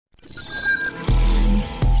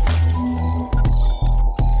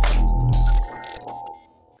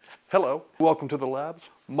Hello, welcome to the lab.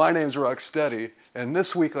 My name's Rocksteady, and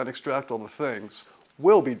this week on Extract All the Things,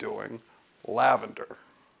 we'll be doing lavender.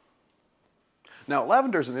 Now,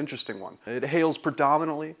 lavender is an interesting one. It hails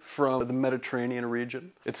predominantly from the Mediterranean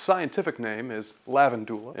region. Its scientific name is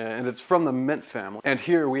lavandula, and it's from the mint family. And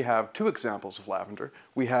here we have two examples of lavender.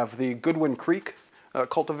 We have the Goodwin Creek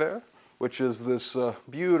cultivar, which is this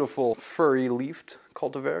beautiful furry leafed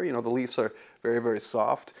cultivar. You know, the leaves are very, very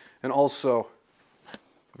soft, and also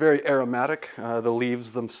very aromatic. The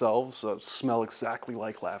leaves themselves smell exactly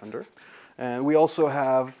like lavender. And we also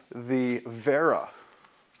have the Vera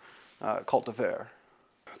cultivar.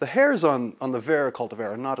 The hairs on the Vera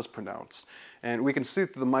cultivar are not as pronounced, and we can see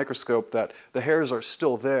through the microscope that the hairs are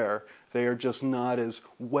still there. They are just not as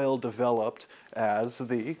well developed as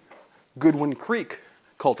the Goodwin Creek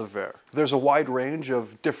cultivar. There's a wide range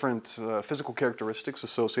of different physical characteristics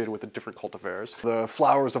associated with the different cultivars. The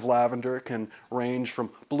flowers of lavender can range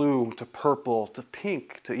from blue to purple to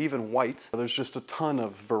pink to even white. There's just a ton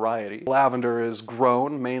of variety. Lavender is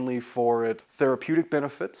grown mainly for its therapeutic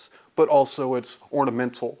benefits, but also its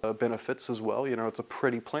ornamental benefits as well. You know, it's a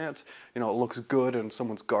pretty plant. You know, it looks good in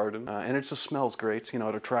someone's garden, and it just smells great. You know,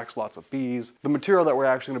 it attracts lots of bees. The material that we're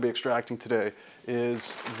actually going to be extracting today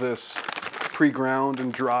is this pre-ground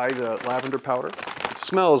and dried lavender powder. It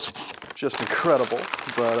smells just incredible,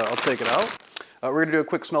 but I'll take it out. We're going to do a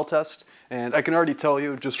quick smell test, and I can already tell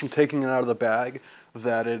you just from taking it out of the bag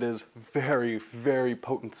that it is very, very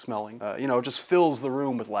potent smelling. You know, it just fills the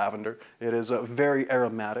room with lavender. It is very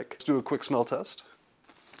aromatic. Let's do a quick smell test.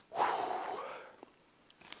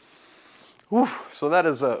 Whew. So that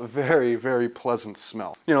is a very, very pleasant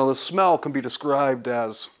smell. You know, the smell can be described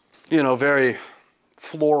as, you know, very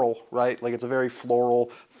floral, right? Like it's a very floral,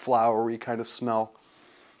 flowery kind of smell.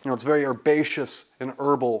 You know, it's very herbaceous and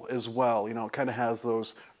herbal as well. You know, it kind of has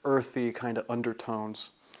those earthy kind of undertones.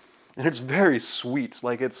 And it's very sweet,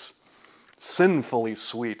 like it's sinfully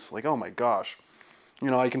sweet. Like, oh my gosh. You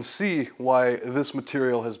know, I can see why this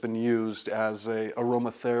material has been used as a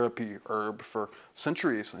aromatherapy herb for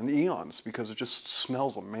centuries and eons, because it just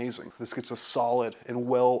smells amazing. This gets a solid and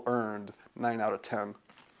well-earned 9 out of 10.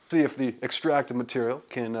 See if the extracted material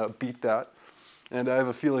can beat that, and I have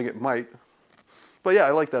a feeling it might. But yeah,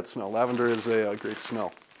 I like that smell. Lavender is a great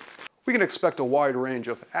smell. We can expect a wide range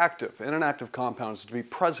of active and inactive compounds to be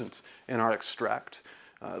present in our extract.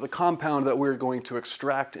 The compound that we're going to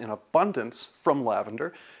extract in abundance from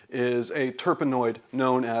lavender is a terpenoid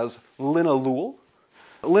known as linalool.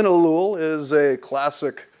 Linalool is a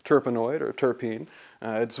classic terpenoid or terpene.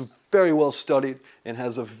 It's very well studied and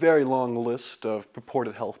has a very long list of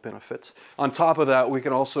purported health benefits. On top of that, we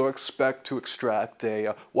can also expect to extract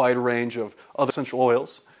a wide range of other essential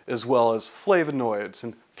oils, as well as flavonoids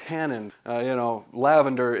and tannin. You know,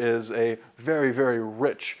 lavender is a very, very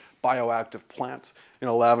rich bioactive plant. You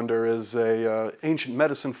know, lavender is a ancient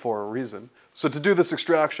medicine for a reason. So to do this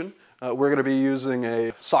extraction, we're going to be using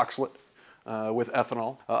a Soxhlet with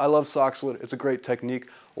ethanol. I love Soxhlet. It's a great technique.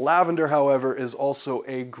 Lavender, however, is also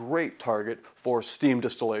a great target for steam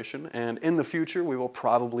distillation, and in the future we will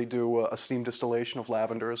probably do a steam distillation of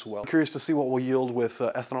lavender as well. I'm curious to see what will yield with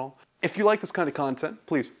ethanol. If you like this kind of content,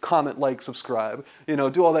 please comment, like, subscribe. You know,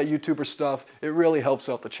 do all that YouTuber stuff. It really helps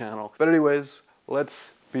out the channel. But anyways,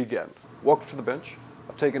 let's begin. Welcome to the bench.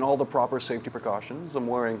 I've taken all the proper safety precautions. I'm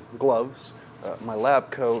wearing gloves, my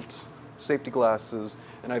lab coat, safety glasses,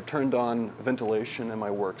 and I've turned on ventilation in my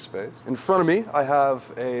workspace. In front of me, I have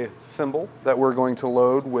a thimble that we're going to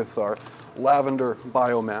load with our lavender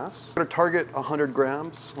biomass. We're going to target 100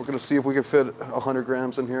 grams. We're going to see if we can fit 100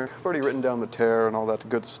 grams in here. I've already written down the tare and all that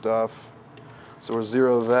good stuff. So we'll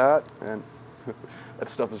zero that, and that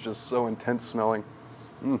stuff is just so intense smelling.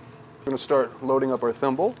 We're going to start loading up our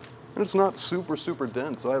thimble, and it's not super, super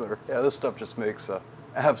dense either. Yeah, this stuff just makes an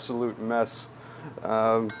absolute mess.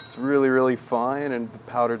 It's really, really fine, and the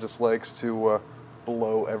powder just likes to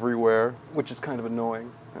blow everywhere, which is kind of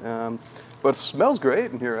annoying. But it smells great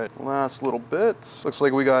in here. Last little bit. Looks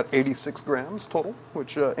like we got 86 grams total,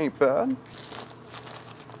 which ain't bad.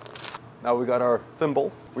 Now we got our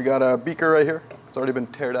thimble. We got a beaker right here. It's already been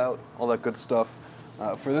tared out, all that good stuff.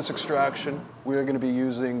 For this extraction, we are going to be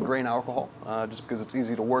using grain alcohol, just because it's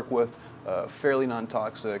easy to work with, fairly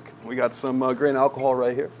non-toxic. We got some grain alcohol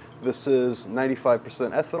right here. This is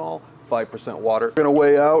 95% ethanol, 5% water. We're going to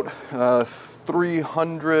weigh out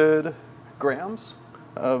 300 grams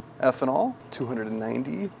of ethanol,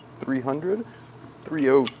 290, 300,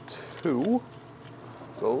 302.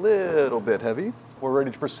 It's a little bit heavy. We're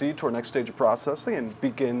ready to proceed to our next stage of processing and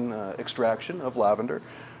begin extraction of lavender.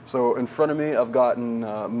 So in front of me, I've gotten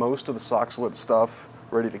most of the Soxhlet stuff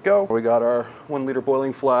ready to go. We got our 1 liter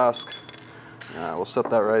boiling flask. We'll set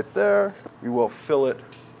that right there. We will fill it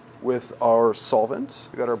with our solvent.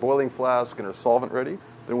 We got our boiling flask and our solvent ready.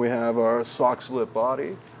 Then we have our Soxhlet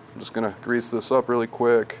body. I'm just gonna grease this up really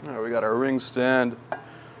quick. All right, we got our ring stand.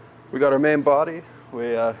 We got our main body.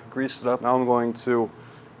 We greased it up. Now I'm going to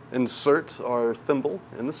insert our thimble.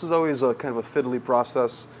 And this is always a kind of a fiddly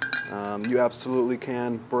process. You absolutely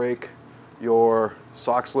can break your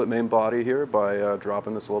Soxhlet main body here by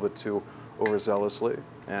dropping this a little bit too overzealously.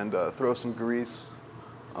 And throw some grease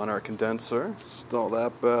on our condenser. Install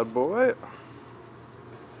that bad boy.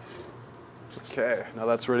 Okay, now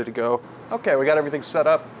that's ready to go. Okay, we got everything set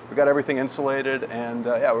up, we got everything insulated, and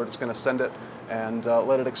yeah, we're just gonna send it and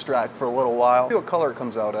let it extract for a little while. See what color it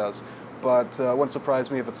comes out as, but it wouldn't surprise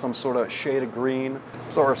me if it's some sort of shade of green.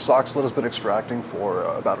 So our Soxhlet has been extracting for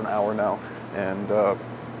about an hour now, and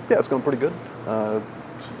yeah, it's going pretty good.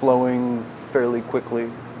 It's flowing fairly quickly.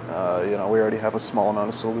 You know, we already have a small amount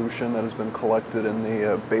of solution that has been collected in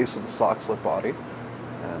the base of the Soxhlet body,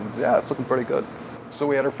 and yeah, it's looking pretty good. So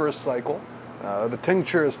we had our first cycle. The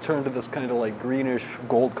tincture has turned to this kind of like greenish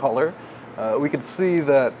gold color. We can see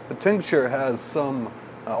that the tincture has some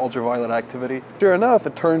ultraviolet activity. Sure enough,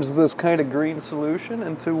 it turns this kind of green solution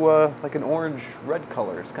into like an orange-red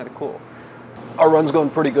color. It's kind of cool. Our run's going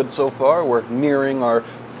pretty good so far. We're nearing our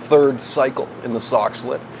 3rd cycle in the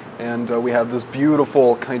Soxhlet. And we have this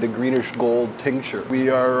beautiful kind of greenish gold tincture. We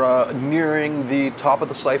are nearing the top of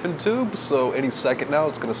the siphon tube, so any second now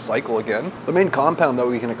it's going to cycle again. The main compound that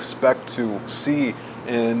we can expect to see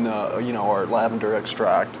in you know, our lavender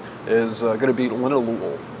extract is going to be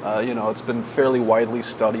linalool. You know, it's been fairly widely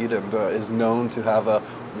studied and is known to have a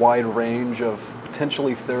wide range of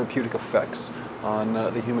potentially therapeutic effects on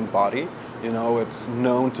the human body. You know, it's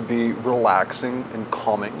known to be relaxing and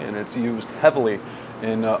calming, and it's used heavily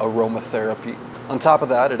in aromatherapy. On top of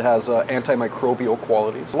that, it has antimicrobial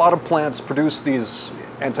qualities. A lot of plants produce these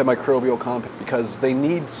antimicrobial compounds because they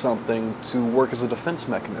need something to work as a defense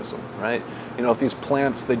mechanism, right? You know, if these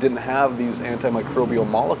plants, they didn't have these antimicrobial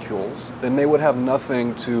molecules, then they would have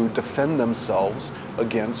nothing to defend themselves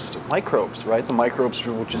against microbes, right? The microbes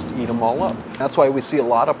will just eat them all up. That's why we see a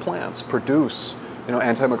lot of plants produce, you know,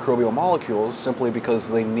 antimicrobial molecules simply because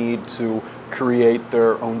they need to create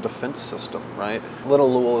their own defense system, right?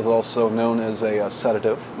 Linalool is also known as a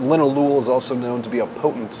sedative. Linalool is also known to be a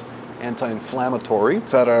potent anti-inflammatory.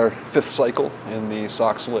 It's at our 5th cycle in the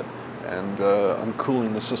Soxhlet, and I'm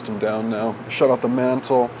cooling the system down now. Shut off the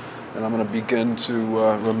mantle, and I'm going to begin to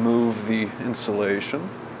remove the insulation.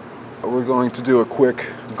 We're going to do a quick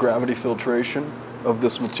gravity filtration of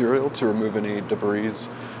this material to remove any debris.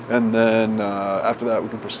 And then after that, we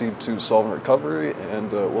can proceed to solvent recovery,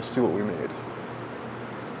 and we'll see what we made.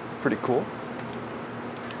 Pretty cool.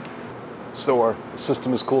 So our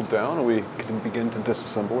system is cooled down, and we can begin to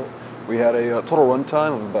disassemble it. We had a total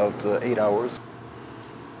runtime of about 8 hours.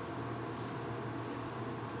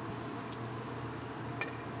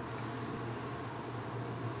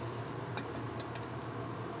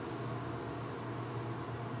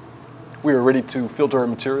 We are ready to filter our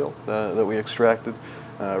material that we extracted.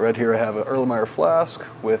 Right here I have an Erlenmeyer flask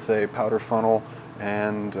with a powder funnel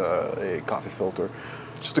and a coffee filter.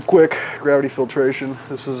 Just a quick gravity filtration.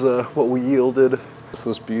 This is what we yielded. It's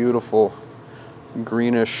this beautiful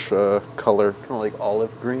greenish color, kind of like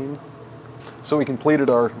olive green. So we completed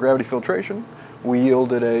our gravity filtration. We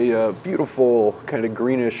yielded a beautiful kind of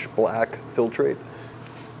greenish black filtrate.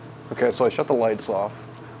 Okay, so I shut the lights off.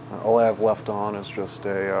 All I have left on is just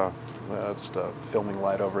a filming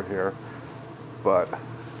light over here. But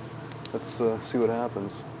let's see what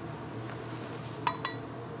happens.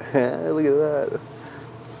 Look at that.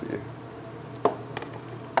 Let's see.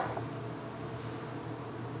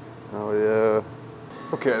 Oh yeah.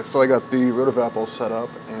 Okay, so I got the rotavac set up,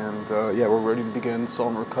 and yeah, we're ready to begin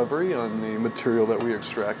solvent recovery on the material that we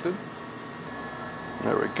extracted.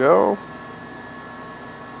 There we go.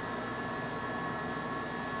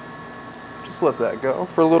 Just let that go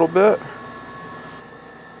for a little bit.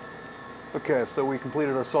 Okay, so we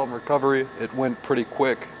completed our solvent recovery. It went pretty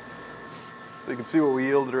quick. So you can see what we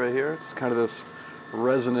yielded right here. It's kind of this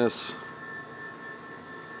resinous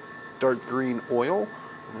dark green oil,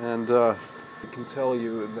 and I can tell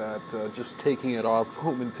you that just taking it off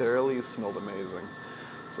momentarily smelled amazing.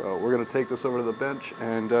 So we're going to take this over to the bench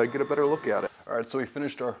and get a better look at it. All right, so we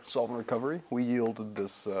finished our solvent recovery. We yielded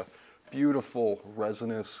this beautiful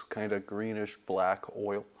resinous kind of greenish black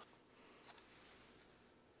oil.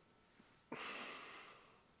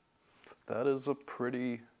 That is a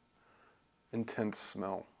pretty intense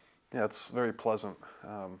smell. Yeah, it's very pleasant.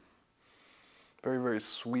 Very, very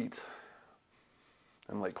sweet.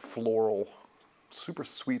 and like floral. Super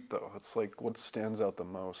sweet though. It's like what stands out the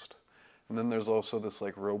most. And then there's also this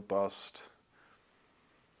like robust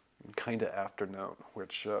kind of afternote,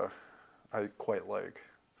 which I quite like.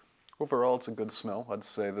 Overall, it's a good smell. I'd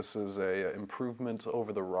say this is a improvement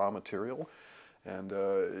over the raw material, and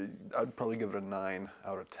I'd probably give it a 9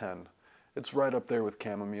 out of 10. It's right up there with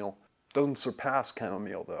chamomile. Doesn't surpass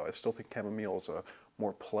chamomile though. I still think chamomile is a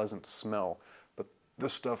more pleasant smell, but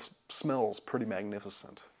this stuff smells pretty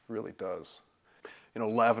magnificent. It really does. You know,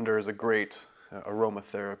 lavender is a great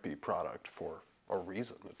aromatherapy product for a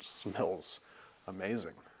reason. It smells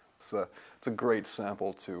amazing. It's a great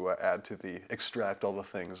sample to add to the Extract All the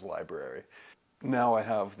Things library. Now I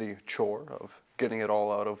have the chore of getting it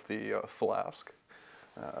all out of the flask.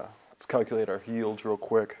 Let's calculate our yields real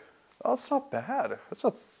quick. Oh, it's not bad. That's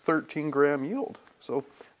a 13-gram yield. So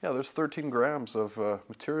yeah, there's 13 grams of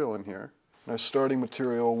material in here. My starting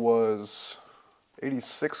material was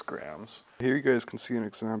 86 grams. Here you guys can see an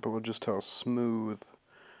example of just how smooth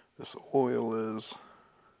this oil is.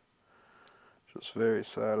 Just very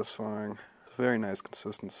satisfying. Very nice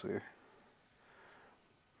consistency.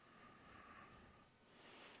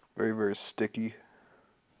 Very, very sticky.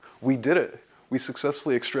 We did it. We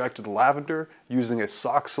successfully extracted lavender using a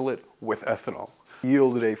Soxhlet with ethanol.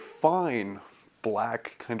 Yielded a fine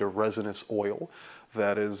black kind of resinous oil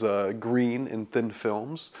that is green in thin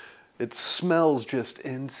films. It smells just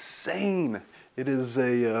insane. It is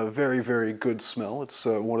a very, very good smell. It's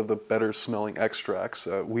one of the better smelling extracts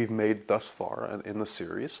we've made thus far in the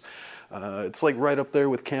series. It's like right up there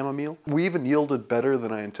with chamomile. We even yielded better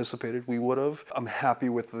than I anticipated we would have. I'm happy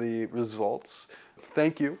with the results.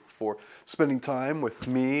 Thank you for spending time with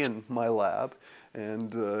me and my lab.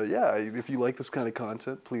 And yeah, if you like this kind of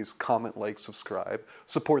content, please comment, like, subscribe,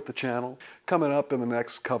 support the channel. Coming up in the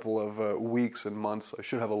next couple of weeks and months, I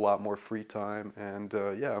should have a lot more free time. And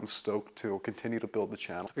yeah, I'm stoked to continue to build the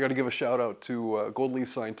channel. I got to give a shout out to Gold Leaf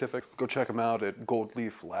Scientific. Go check them out at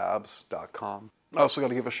goldleaflabs.com. I also got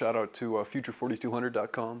to give a shout out to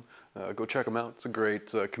future4200.com. Go check them out. It's a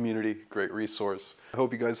great community, great resource. I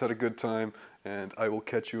hope you guys had a good time, and I will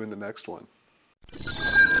catch you in the next one.